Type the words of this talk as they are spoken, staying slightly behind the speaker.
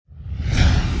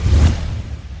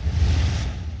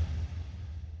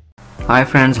Hi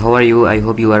friends, how are you? I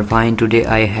hope you are fine. Today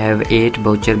I have 8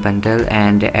 voucher bundle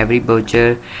and every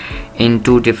voucher in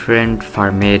 2 different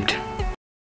format.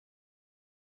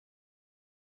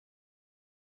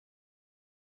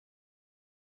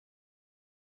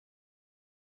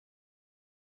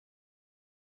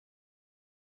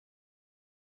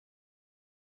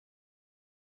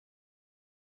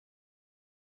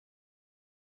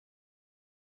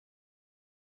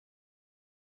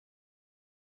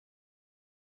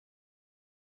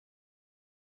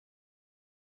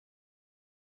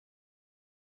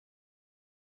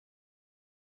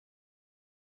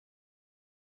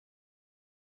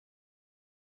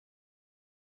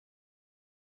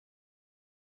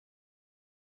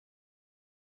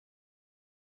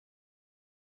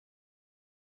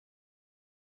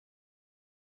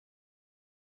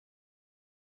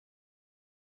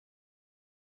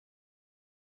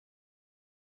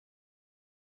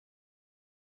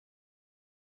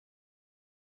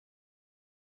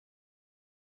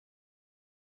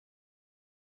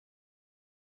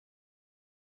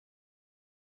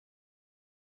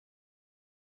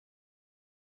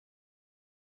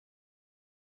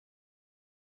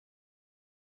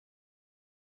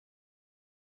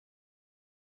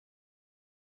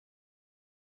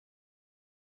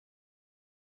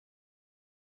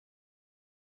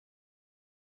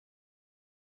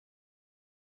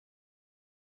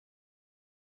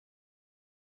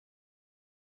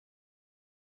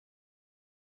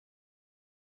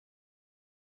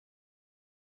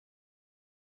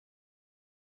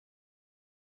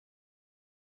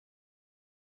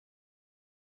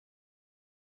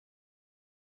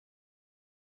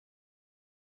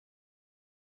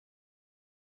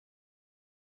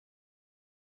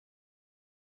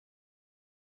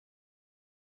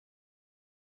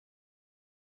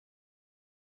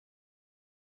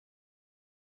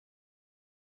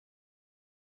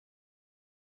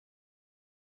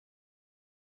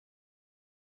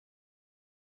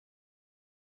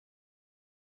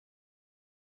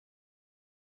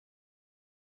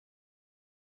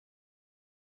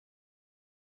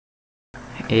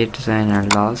 Eight design are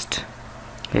lost.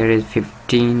 Here is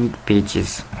 15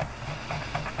 pages.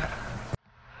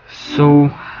 So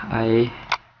I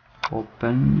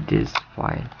open this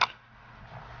file,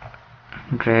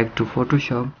 drag to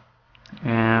Photoshop,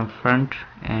 front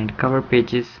and cover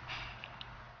pages.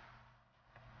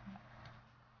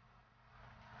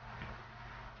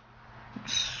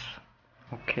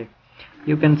 Okay,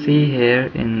 you can see here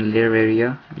in layer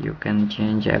area you can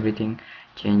change everything,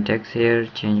 change text here,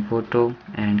 change photo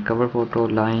and cover photo,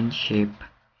 line, shape,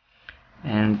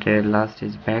 and last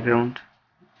is background.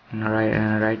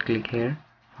 Right click here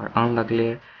or unlock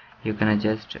layer, you can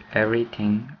adjust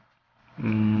everything.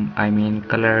 I mean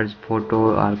colors,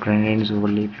 photo or gradients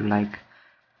overlay if you like.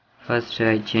 First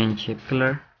I change shape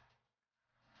color,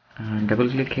 double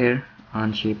click here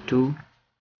on shape 2.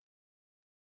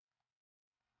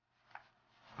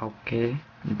 Okay,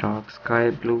 dark sky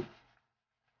blue,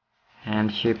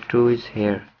 and shape 2 is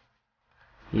here.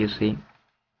 You see,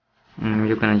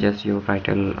 you can adjust your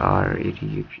title or if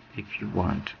you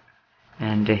want.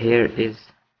 And here is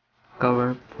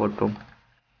cover photo.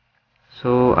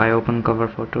 So I open cover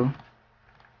photo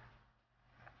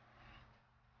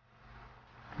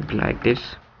like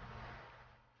this,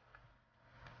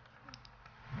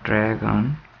 drag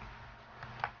on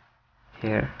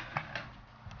here,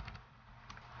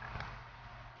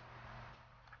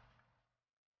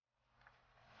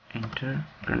 enter,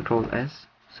 Control S,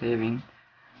 saving.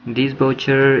 This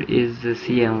voucher is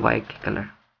CMYK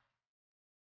color,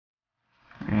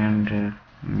 and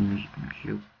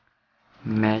you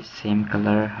match same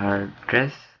color her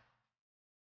dress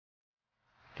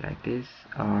like this,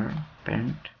 or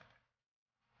pant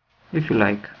if you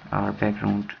like, or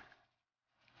background.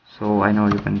 So I know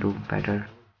you can do better.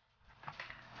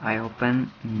 I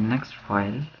open next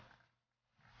file,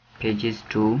 pages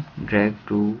 2, drag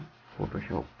to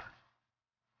Photoshop.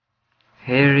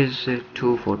 Here is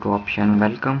 2 photo option.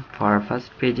 Welcome for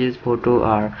first pages photo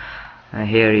are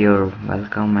here your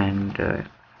welcome, and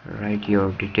write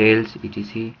your details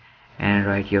etc, and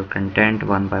write your content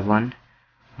one by one.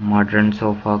 Modern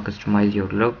sofa, customize your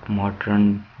look,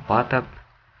 modern bathtub.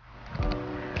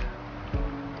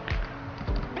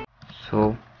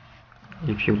 So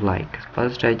if you like,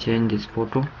 first I change this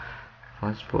photo.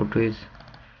 First photo is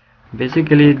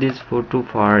basically this photo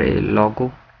for a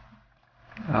logo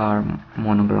or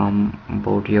monogram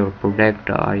about your product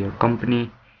or your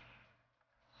company.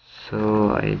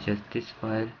 So I adjust this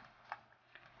file,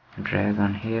 drag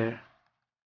on here.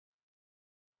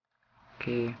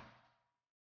 Okay,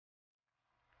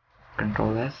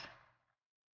 Control S,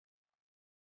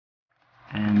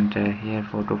 and here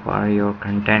photo for your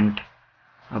content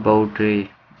about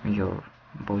your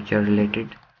brochure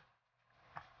related.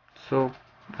 So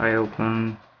I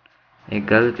open a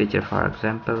girl picture for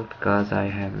example, because I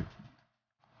have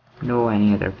no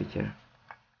any other picture.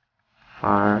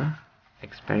 For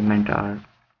experiment are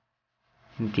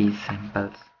these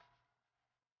samples.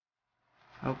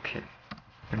 Okay,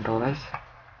 Control S,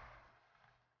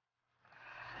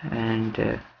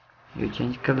 and you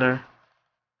change color,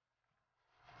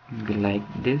 be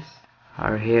like this.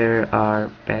 Or here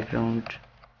are background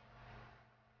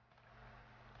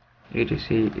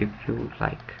etc if you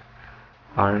like,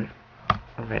 or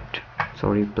red,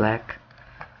 sorry, black.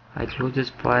 I close this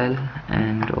file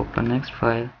and open next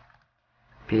file,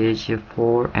 page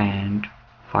 4 and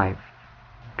 5,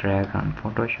 drag on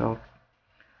Photoshop.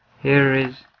 Here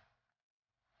is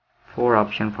 4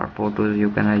 options for photos,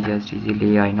 you can adjust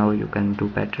easily. I know you can do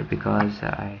better because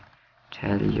I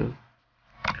tell you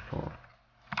before.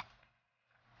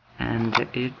 And the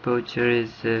edit brochure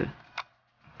is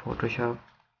Photoshop,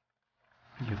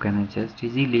 you can adjust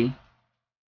easily.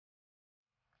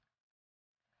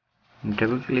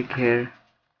 Double click here,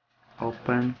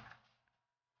 open,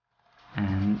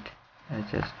 and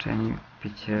adjust any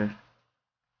picture.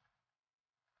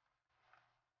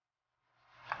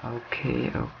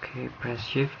 Okay, press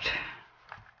shift,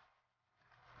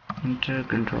 enter,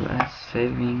 Control S,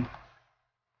 saving,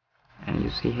 and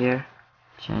you see here,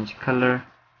 change color.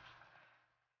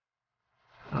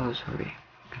 Oh sorry,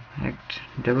 connect,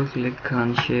 double click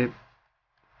on shape,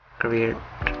 create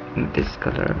this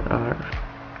color or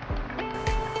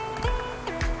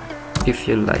if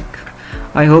you like.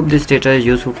 I hope this data is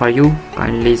useful for you.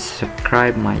 Kindly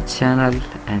subscribe my channel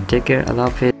and take care. Allah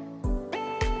Hafiz.